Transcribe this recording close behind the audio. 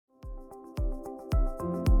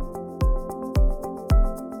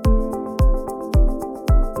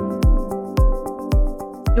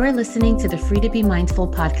You're listening to the Free to Be Mindful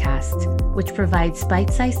podcast, which provides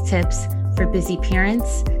bite-sized tips for busy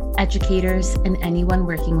parents, educators, and anyone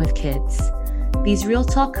working with kids. These real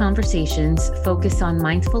talk conversations focus on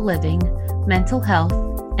mindful living, mental health,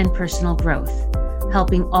 and personal growth,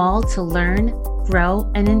 helping all to learn,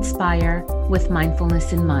 grow, and inspire with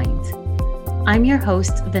mindfulness in mind. I'm your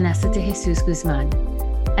host, Vanessa de Jesus Guzman,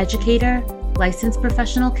 educator, licensed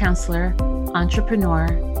professional counselor, entrepreneur,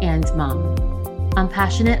 and mom. I'm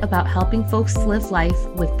passionate about helping folks live life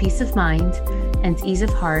with peace of mind and ease of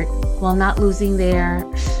heart while not losing their,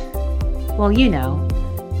 well, you know,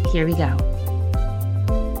 here we go.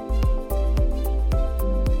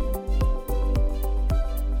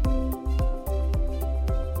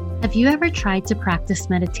 Have you ever tried to practice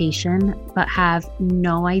meditation but have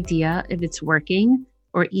no idea if it's working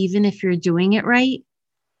or even if you're doing it right?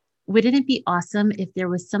 Wouldn't it be awesome if there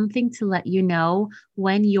was something to let you know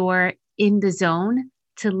when you're in the zone,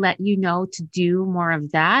 to let you know to do more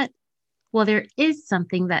of that? Well, there is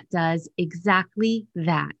something that does exactly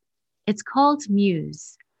that. It's called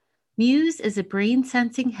Muse. Muse is a brain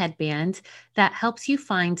sensing headband that helps you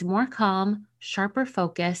find more calm, sharper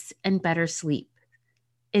focus, and better sleep.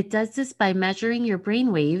 It does this by measuring your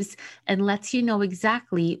brain waves and lets you know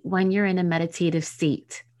exactly when you're in a meditative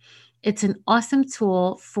state. It's an awesome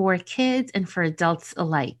tool for kids and for adults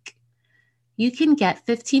alike. You can get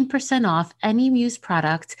 15% off any Muse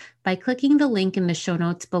product by clicking the link in the show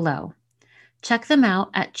notes below. Check them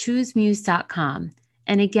out at choosemuse.com.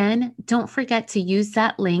 And again, don't forget to use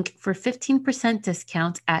that link for 15%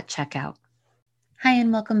 discount at checkout. Hi,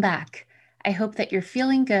 and welcome back. I hope that you're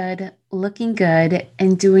feeling good, looking good,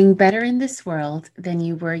 and doing better in this world than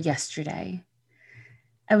you were yesterday.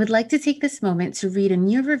 I would like to take this moment to read a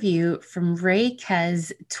new review from Ray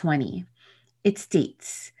Kez 20. It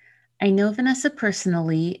states, I know Vanessa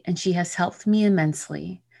personally, and she has helped me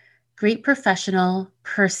immensely. Great professional,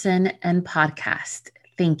 person, and podcast.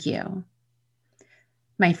 Thank you.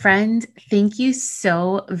 My friend, thank you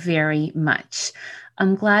so very much.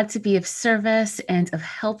 I'm glad to be of service and of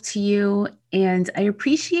help to you, and I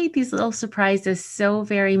appreciate these little surprises so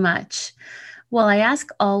very much. Well, I ask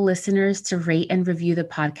all listeners to rate and review the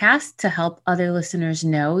podcast to help other listeners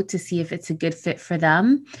know to see if it's a good fit for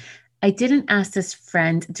them. I didn't ask this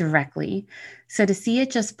friend directly, so to see it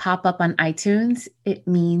just pop up on iTunes, it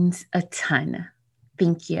means a ton.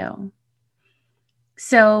 Thank you.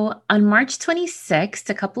 So on March 26th,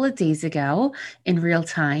 a couple of days ago, in real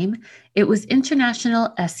time, it was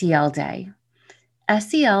International SEL Day.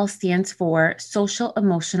 SEL stands for Social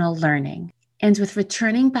Emotional Learning. And with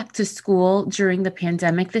returning back to school during the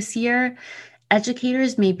pandemic this year,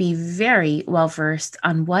 educators may be very well versed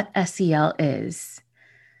on what SEL is.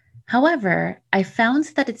 However, I found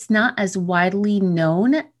that it's not as widely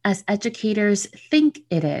known as educators think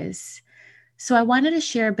it is. So I wanted to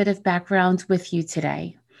share a bit of background with you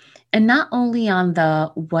today. And not only on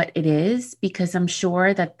the what it is, because I'm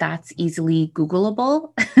sure that that's easily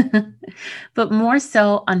Googleable, but more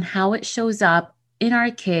so on how it shows up in our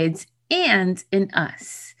kids and in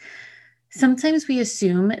us. Sometimes we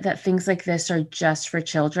assume that things like this are just for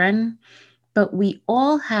children, but we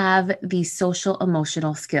all have these social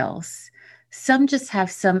emotional skills. Some just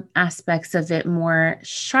have some aspects of it more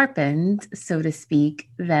sharpened, so to speak,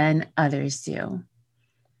 than others do.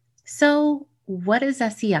 So, what is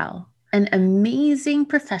SEL? An amazing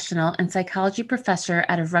professional and psychology professor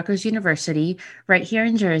out of Rutgers University, right here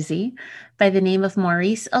in Jersey, by the name of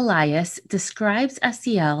Maurice Elias, describes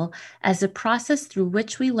SEL as a process through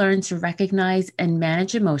which we learn to recognize and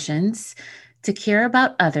manage emotions, to care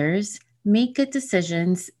about others, make good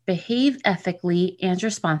decisions, behave ethically and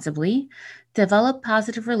responsibly, develop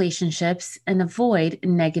positive relationships, and avoid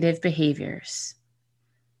negative behaviors.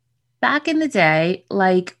 Back in the day,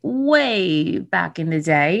 like way back in the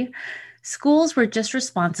day, schools were just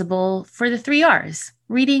responsible for the 3 R's,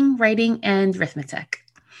 reading, writing, and arithmetic.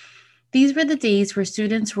 These were the days where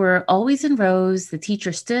students were always in rows, the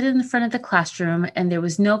teacher stood in the front of the classroom, and there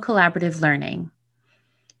was no collaborative learning,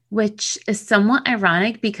 which is somewhat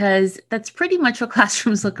ironic because that's pretty much what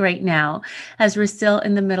classrooms look right now, as we're still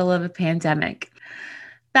in the middle of a pandemic.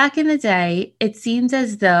 Back in the day, it seemed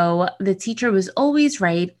as though the teacher was always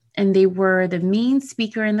right and they were the main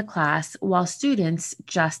speaker in the class while students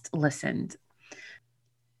just listened.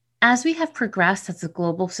 As we have progressed as a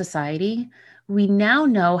global society, we now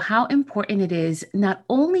know how important it is not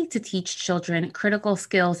only to teach children critical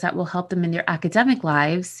skills that will help them in their academic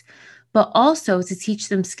lives, but also to teach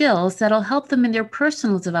them skills that'll help them in their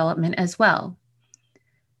personal development as well.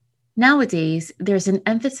 Nowadays, there's an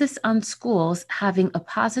emphasis on schools having a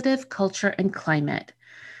positive culture and climate,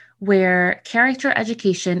 where character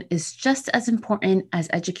education is just as important as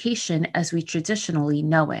education as we traditionally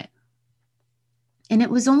know it. And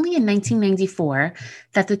it was only in 1994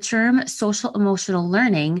 that the term social emotional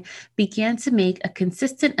learning began to make a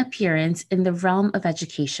consistent appearance in the realm of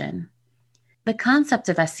education. The concept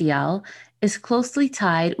of SEL is closely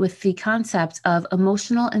tied with the concept of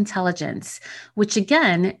emotional intelligence, which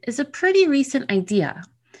again is a pretty recent idea.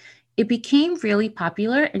 It became really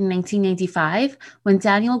popular in 1995 when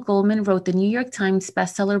Daniel Goleman wrote the New York Times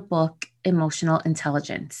bestseller book, Emotional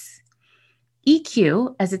Intelligence.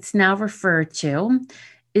 EQ, as it's now referred to,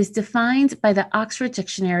 is defined by the Oxford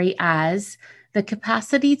Dictionary as the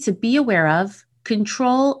capacity to be aware of,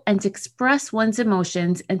 control, and express one's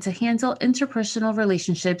emotions and to handle interpersonal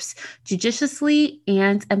relationships judiciously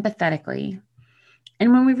and empathetically.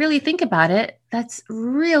 And when we really think about it, that's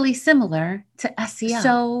really similar to SEL.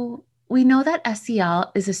 So we know that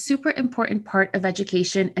SEL is a super important part of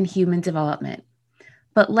education and human development.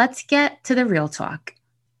 But let's get to the real talk.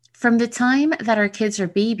 From the time that our kids are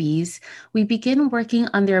babies, we begin working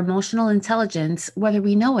on their emotional intelligence, whether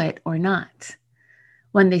we know it or not.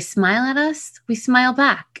 When they smile at us, we smile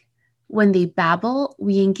back. When they babble,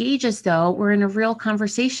 we engage as though we're in a real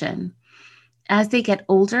conversation. As they get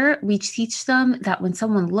older, we teach them that when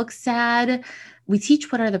someone looks sad, we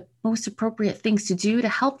teach what are the most appropriate things to do to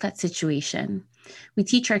help that situation. We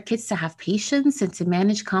teach our kids to have patience and to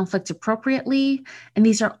manage conflict appropriately. And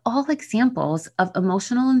these are all examples of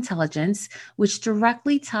emotional intelligence, which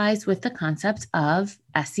directly ties with the concept of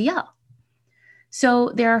SEL.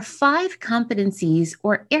 So there are 5 competencies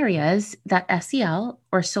or areas that SEL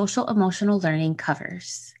or social emotional learning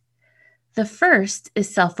covers. The first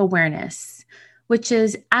is self-awareness, which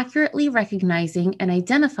is accurately recognizing and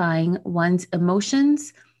identifying one's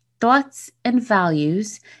emotions, thoughts, and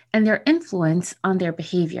values and their influence on their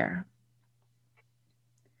behavior.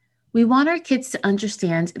 We want our kids to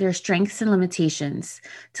understand their strengths and limitations,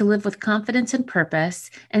 to live with confidence and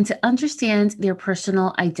purpose, and to understand their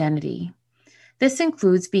personal identity. This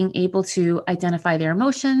includes being able to identify their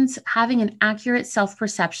emotions, having an accurate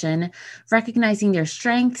self-perception, recognizing their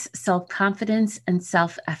strengths, self-confidence, and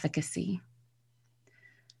self-efficacy.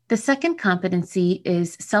 The second competency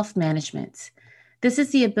is self-management. This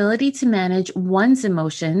is the ability to manage one's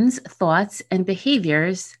emotions, thoughts, and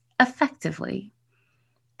behaviors effectively.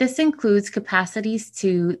 This includes capacities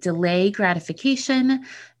to delay gratification,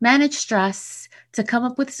 manage stress, to come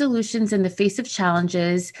up with solutions in the face of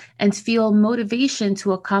challenges, and feel motivation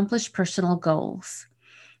to accomplish personal goals.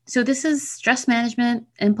 So, this is stress management,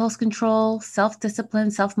 impulse control, self discipline,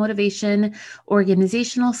 self motivation,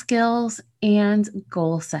 organizational skills, and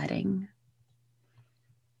goal setting.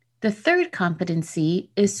 The third competency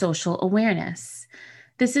is social awareness.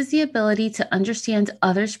 This is the ability to understand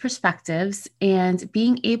others' perspectives and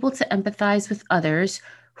being able to empathize with others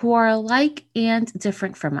who are alike and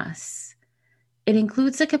different from us. It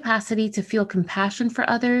includes the capacity to feel compassion for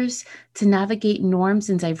others, to navigate norms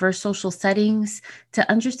in diverse social settings, to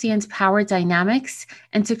understand power dynamics,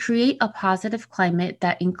 and to create a positive climate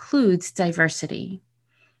that includes diversity.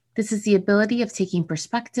 This is the ability of taking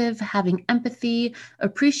perspective, having empathy,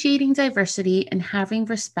 appreciating diversity, and having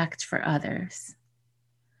respect for others.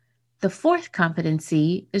 The fourth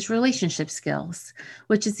competency is relationship skills,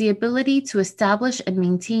 which is the ability to establish and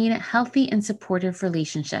maintain healthy and supportive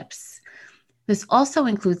relationships. This also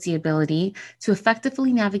includes the ability to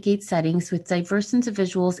effectively navigate settings with diverse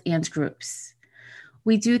individuals and groups.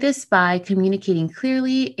 We do this by communicating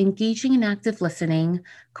clearly, engaging in active listening,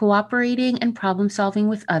 cooperating and problem solving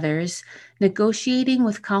with others, negotiating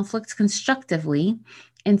with conflicts constructively,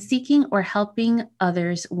 and seeking or helping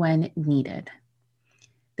others when needed.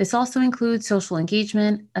 This also includes social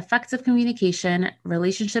engagement, effective communication,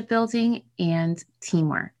 relationship building, and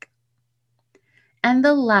teamwork. And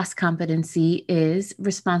the last competency is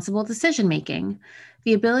responsible decision making,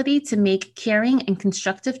 the ability to make caring and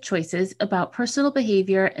constructive choices about personal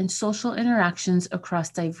behavior and social interactions across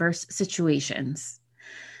diverse situations.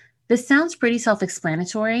 This sounds pretty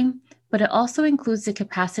self-explanatory, but it also includes the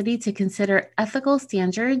capacity to consider ethical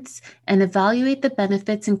standards and evaluate the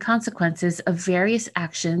benefits and consequences of various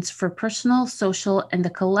actions for personal, social, and the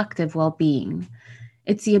collective well-being.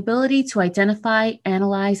 It's the ability to identify,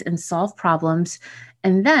 analyze, and solve problems,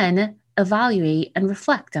 and then evaluate and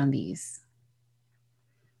reflect on these.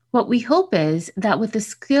 What we hope is that with the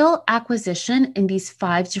skill acquisition in these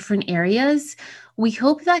 5 different areas, we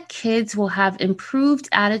hope that kids will have improved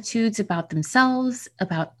attitudes about themselves,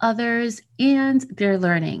 about others, and their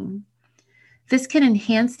learning. This can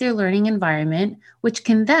enhance their learning environment, which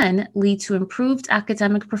can then lead to improved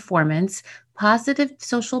academic performance, positive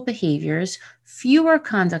social behaviors, fewer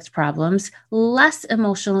conduct problems, less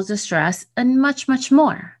emotional distress, and much, much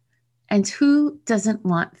more. And who doesn't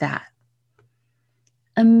want that?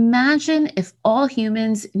 Imagine if all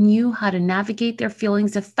humans knew how to navigate their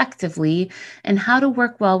feelings effectively and how to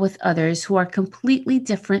work well with others who are completely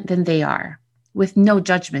different than they are, with no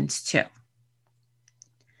judgments, too.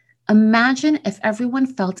 Imagine if everyone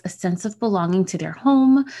felt a sense of belonging to their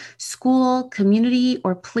home, school, community,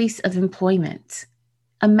 or place of employment.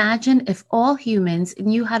 Imagine if all humans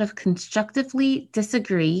knew how to constructively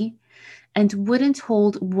disagree and wouldn't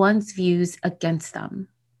hold one's views against them.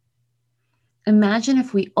 Imagine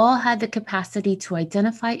if we all had the capacity to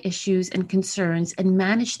identify issues and concerns and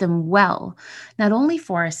manage them well, not only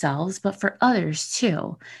for ourselves, but for others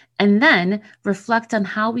too, and then reflect on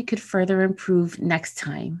how we could further improve next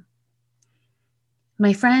time.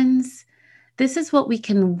 My friends, this is what we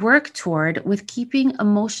can work toward with keeping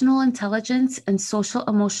emotional intelligence and social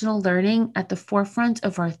emotional learning at the forefront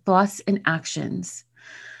of our thoughts and actions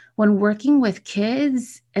when working with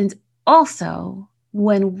kids and also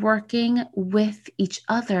when working with each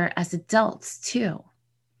other as adults too.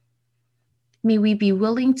 May we be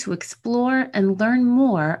willing to explore and learn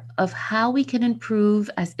more of how we can improve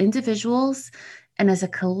as individuals and as a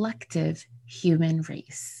collective human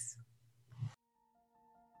race.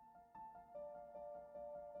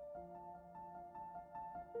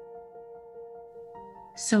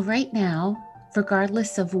 So right now,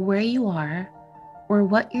 regardless of where you are or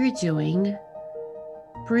what you're doing,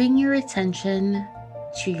 bring your attention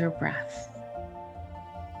to your breath.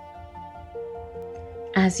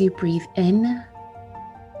 As you breathe in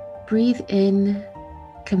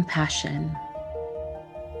compassion.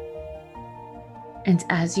 And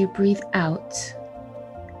as you breathe out,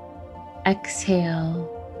 exhale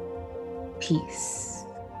peace.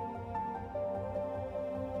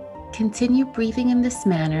 Continue breathing in this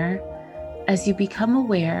manner as you become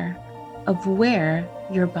aware of where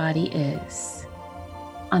your body is,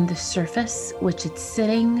 on the surface which it's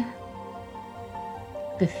sitting,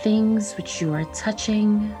 the things which you are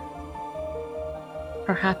touching,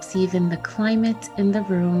 perhaps even the climate in the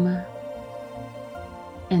room,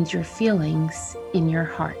 and your feelings in your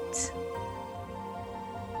heart.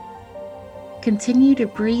 Continue to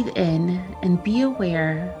breathe in and be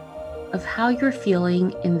aware of how you're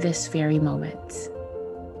feeling in this very moment.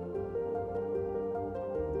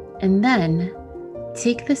 And then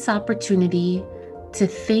take this opportunity to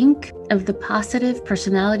think of the positive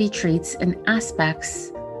personality traits and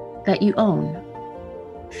aspects that you own.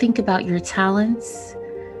 Think about your talents,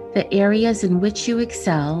 the areas in which you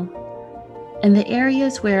excel, and the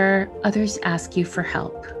areas where others ask you for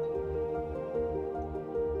help.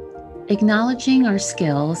 Acknowledging our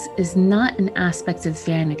skills is not an aspect of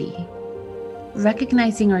vanity.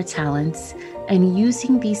 Recognizing our talents and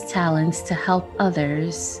using these talents to help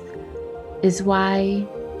others is why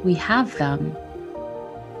we have them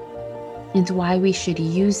and why we should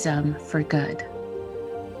use them for good.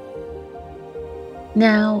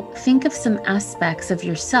 Now, think of some aspects of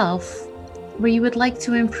yourself where you would like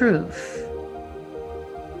to improve.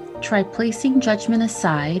 Try placing judgment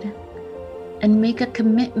aside and make a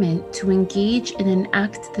commitment to engage in an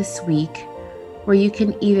act this week where you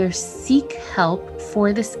can either seek help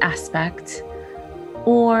for this aspect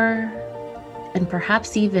or, and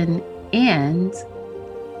perhaps even, and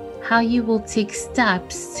how you will take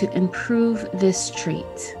steps to improve this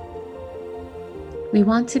trait. We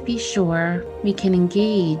want to be sure we can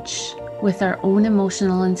engage with our own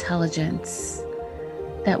emotional intelligence,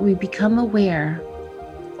 that we become aware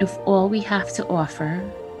of all we have to offer,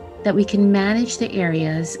 that we can manage the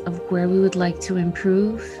areas of where we would like to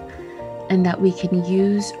improve, and that we can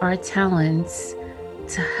use our talents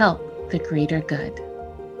to help the greater good.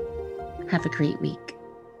 Have a great week.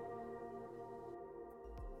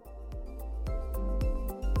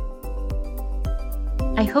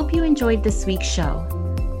 I hope you enjoyed this week's show.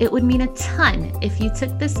 It would mean a ton if you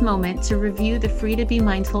took this moment to review the Free to Be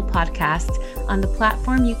Mindful podcast on the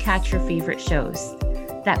platform you catch your favorite shows.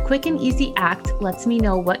 That quick and easy act lets me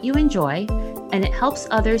know what you enjoy, and it helps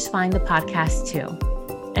others find the podcast too.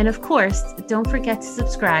 And of course, don't forget to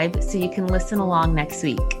subscribe so you can listen along next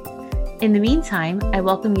week. In the meantime, I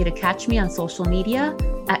welcome you to catch me on social media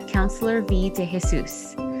at Counselor V. De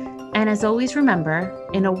Jesus. And as always, remember,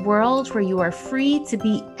 in a world where you are free to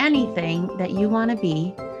be anything that you want to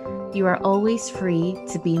be, you are always free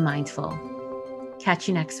to be mindful. Catch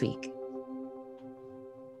you next week.